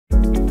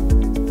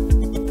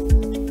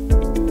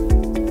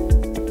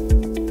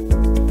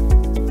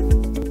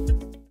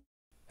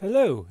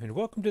Hello and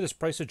welcome to this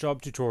Price of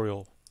Job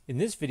tutorial. In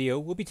this video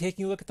we'll be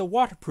taking a look at the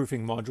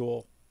waterproofing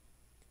module.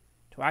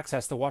 To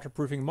access the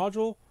waterproofing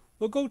module,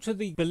 we'll go to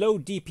the below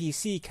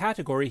DPC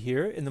category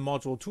here in the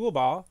module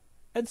toolbar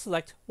and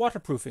select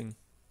waterproofing.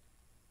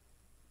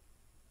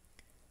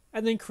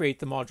 And then create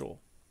the module.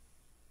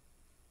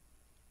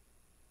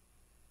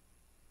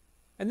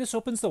 And this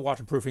opens the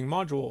waterproofing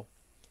module.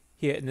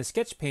 Here in the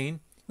sketch pane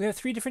we have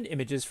three different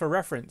images for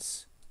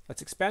reference.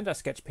 Let's expand our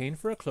sketch pane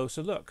for a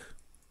closer look.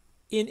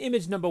 In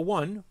image number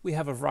 1, we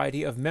have a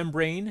variety of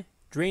membrane,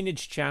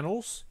 drainage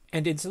channels,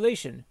 and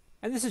insulation,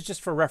 and this is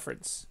just for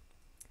reference.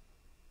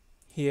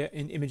 Here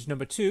in image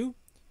number 2,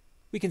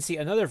 we can see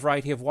another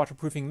variety of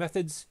waterproofing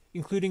methods,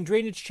 including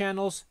drainage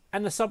channels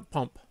and a sump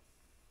pump.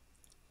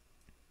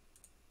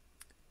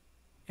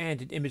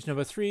 And in image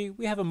number 3,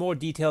 we have a more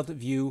detailed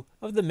view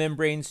of the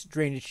membranes,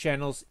 drainage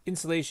channels,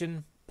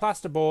 insulation,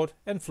 plasterboard,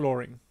 and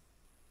flooring.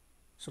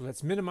 So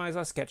let's minimize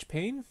our sketch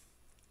pane.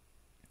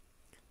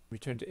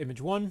 Return to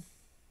image 1.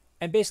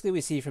 And basically we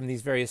see from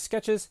these various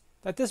sketches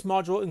that this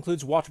module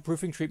includes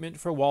waterproofing treatment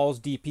for walls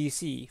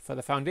DPC for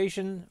the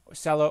foundation,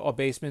 cellar, or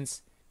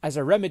basements as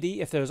a remedy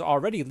if there is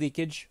already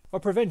leakage, or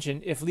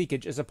prevention if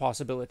leakage is a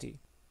possibility.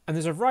 And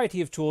there's a variety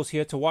of tools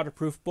here to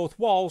waterproof both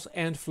walls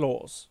and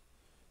floors.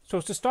 So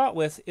to start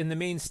with, in the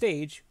main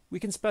stage, we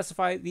can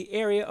specify the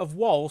area of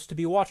walls to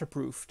be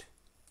waterproofed.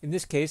 In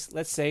this case,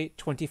 let's say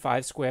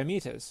 25 square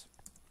meters.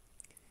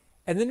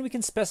 And then we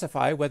can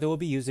specify whether we'll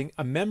be using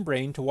a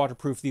membrane to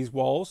waterproof these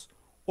walls,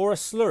 or a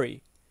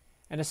slurry,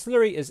 and a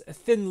slurry is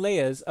thin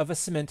layers of a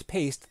cement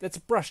paste that's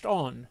brushed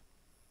on.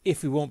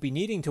 If we won't be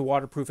needing to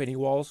waterproof any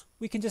walls,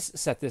 we can just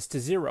set this to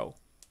 0.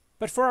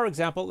 But for our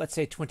example, let's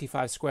say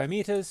 25 square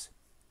meters,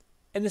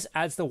 and this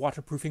adds the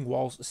waterproofing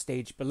walls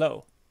stage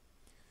below.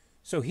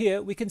 So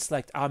here we can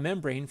select our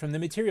membrane from the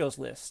materials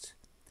list.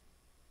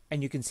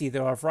 And you can see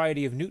there are a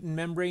variety of Newton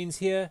membranes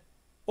here,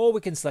 or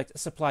we can select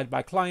supplied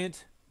by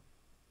client,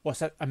 or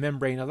set a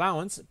membrane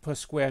allowance per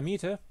square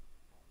meter,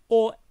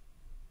 or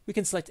we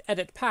can select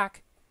Edit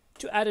Pack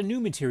to add a new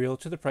material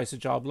to the Price of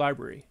Job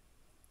library.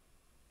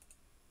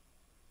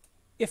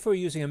 If we're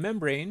using a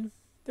membrane,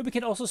 then we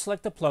can also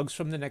select the plugs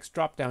from the next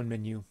drop-down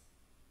menu.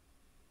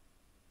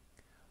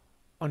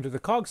 Under the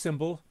cog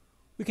symbol,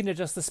 we can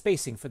adjust the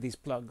spacing for these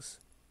plugs.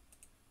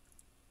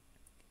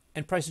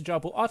 And Price of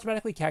Job will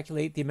automatically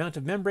calculate the amount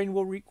of membrane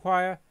we'll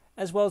require,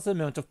 as well as the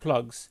amount of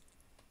plugs,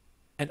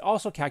 and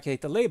also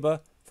calculate the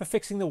labor for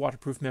fixing the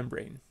waterproof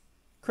membrane.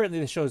 Currently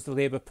this shows the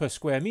labor per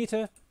square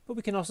meter, but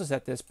we can also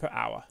set this per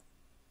hour.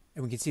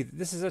 And we can see that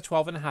this is a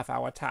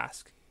 12.5-hour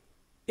task.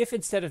 If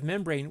instead of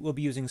membrane we'll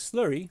be using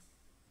slurry,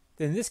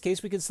 then in this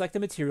case we can select the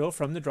material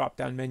from the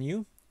drop-down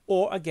menu,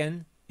 or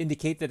again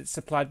indicate that it's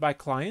supplied by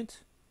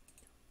client,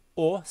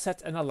 or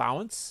set an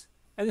allowance,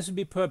 and this would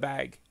be per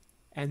bag.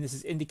 And this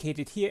is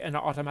indicated here in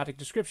our automatic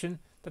description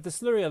that the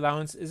slurry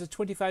allowance is a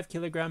 25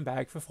 kilogram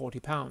bag for 40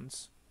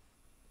 pounds.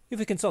 If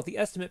we consult the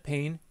estimate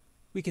pane,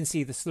 we can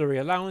see the slurry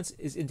allowance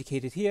is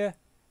indicated here,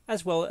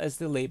 as well as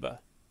the labor.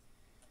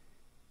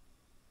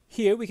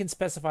 Here we can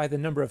specify the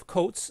number of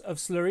coats of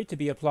slurry to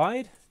be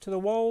applied to the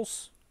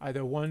walls,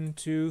 either 1,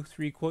 2,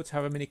 3 coats,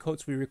 however many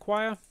coats we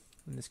require.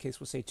 In this case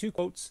we'll say 2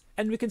 coats,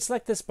 and we can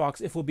select this box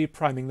if we'll be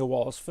priming the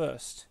walls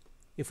first.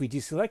 If we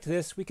deselect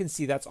this, we can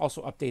see that's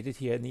also updated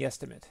here in the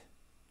estimate.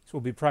 So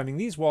we'll be priming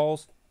these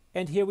walls,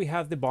 and here we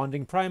have the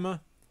bonding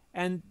primer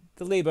and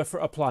the labor for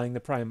applying the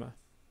primer.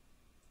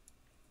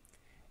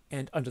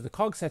 And under the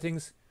cog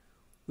settings,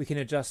 we can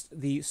adjust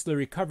the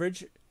slurry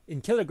coverage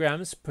in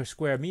kilograms per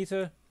square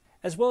meter,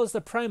 as well as the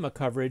primer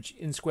coverage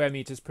in square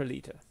meters per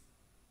liter.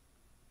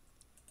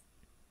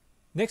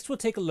 Next we'll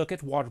take a look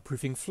at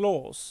waterproofing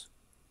floors.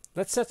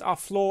 Let's set our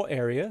floor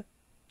area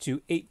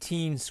to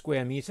 18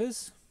 square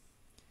meters.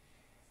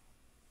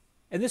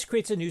 And this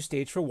creates a new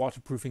stage for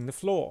waterproofing the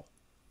floor.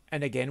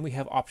 And again we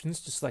have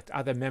options to select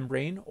either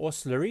membrane or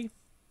slurry.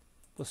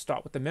 We'll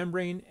start with the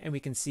membrane, and we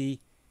can see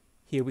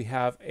here we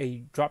have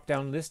a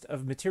drop-down list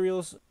of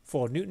materials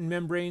for Newton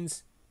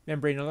membranes,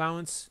 membrane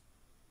allowance,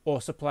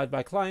 or supplied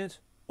by client,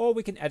 or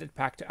we can edit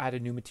pack to add a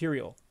new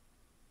material.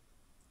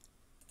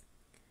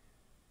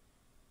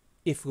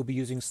 If we'll be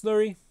using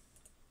slurry,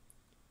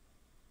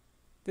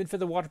 then for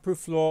the waterproof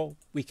floor,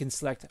 we can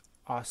select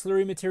our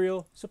slurry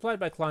material, supplied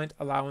by client,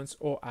 allowance,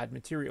 or add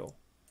material.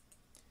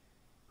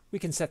 We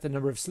can set the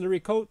number of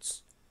slurry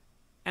coats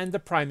and the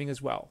priming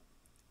as well.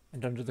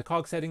 And under the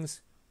cog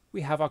settings,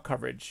 we have our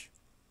coverage.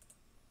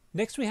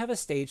 Next we have a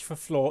stage for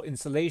floor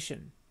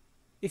insulation.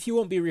 If you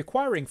won't be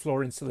requiring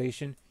floor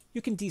insulation,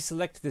 you can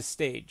deselect this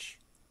stage,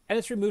 and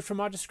it's removed from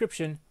our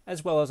description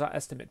as well as our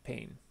estimate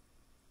pane.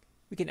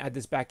 We can add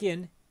this back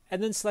in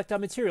and then select our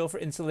material for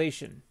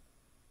insulation.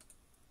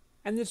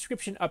 And the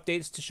description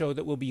updates to show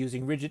that we'll be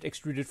using rigid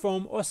extruded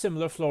foam or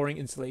similar flooring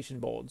insulation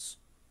boards.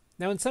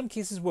 Now in some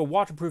cases where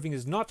waterproofing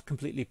is not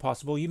completely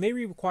possible, you may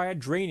require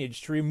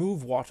drainage to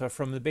remove water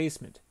from the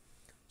basement.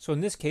 So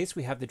in this case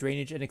we have the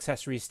drainage and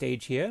accessories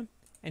stage here,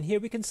 and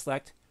here we can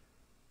select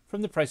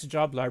from the Price of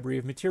Job library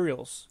of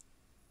materials.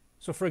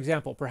 So for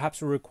example, perhaps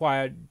we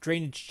require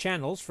drainage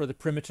channels for the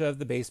perimeter of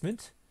the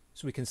basement.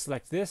 So we can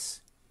select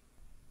this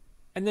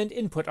and then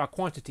input our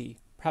quantity.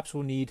 Perhaps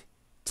we'll need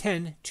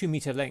 10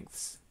 2-meter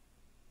lengths.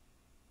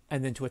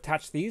 And then to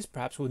attach these,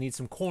 perhaps we'll need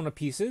some corner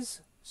pieces.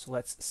 So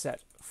let's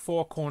set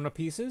 4 corner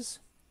pieces.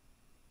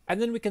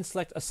 And then we can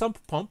select a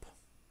sump pump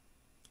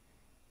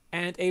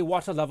and a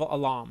water level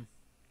alarm.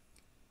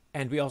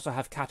 And we also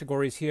have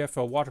categories here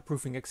for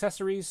waterproofing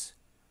accessories,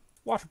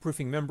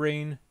 waterproofing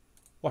membrane,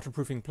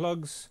 waterproofing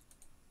plugs,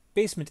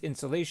 basement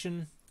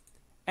insulation,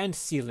 and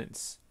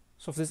sealants.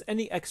 So if there's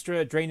any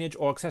extra drainage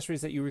or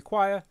accessories that you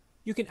require,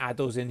 you can add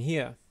those in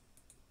here.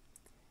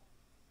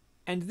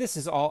 And this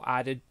is all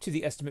added to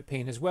the estimate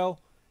pane as well,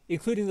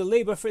 including the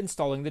labor for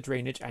installing the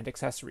drainage and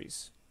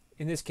accessories.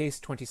 In this case,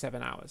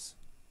 27 hours.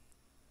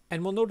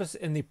 And we'll notice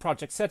in the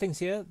project settings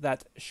here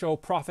that Show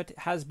Profit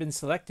has been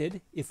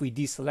selected. If we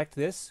deselect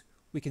this,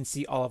 we can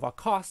see all of our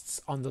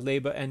costs on the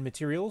labor and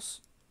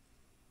materials.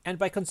 And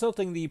by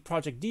consulting the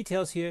project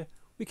details here,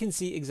 we can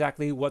see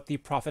exactly what the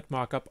profit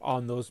markup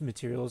on those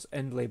materials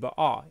and labor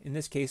are. In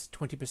this case,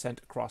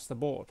 20% across the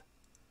board.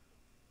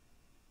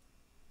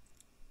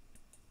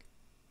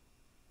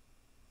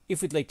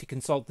 If we'd like to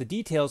consult the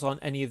details on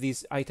any of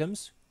these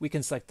items, we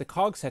can select the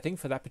COG setting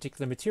for that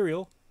particular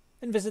material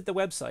and visit the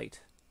website.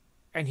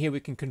 And here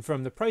we can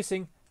confirm the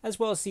pricing as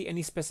well as see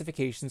any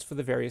specifications for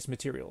the various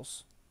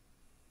materials.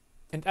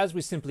 And as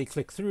we simply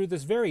click through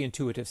this very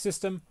intuitive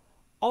system,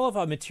 all of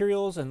our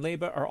materials and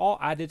labor are all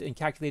added and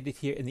calculated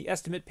here in the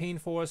estimate pane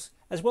for us,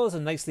 as well as a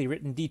nicely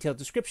written detailed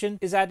description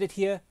is added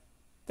here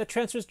that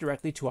transfers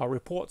directly to our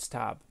reports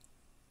tab.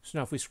 So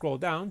now if we scroll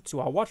down to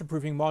our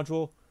waterproofing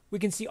module, we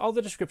can see all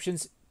the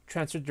descriptions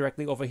transferred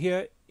directly over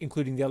here,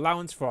 including the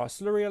allowance for our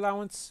slurry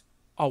allowance,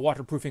 our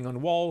waterproofing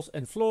on walls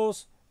and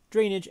floors,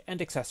 drainage,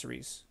 and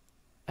accessories.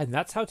 And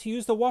that's how to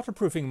use the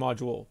waterproofing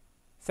module.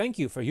 Thank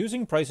you for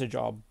using Pricer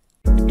Job.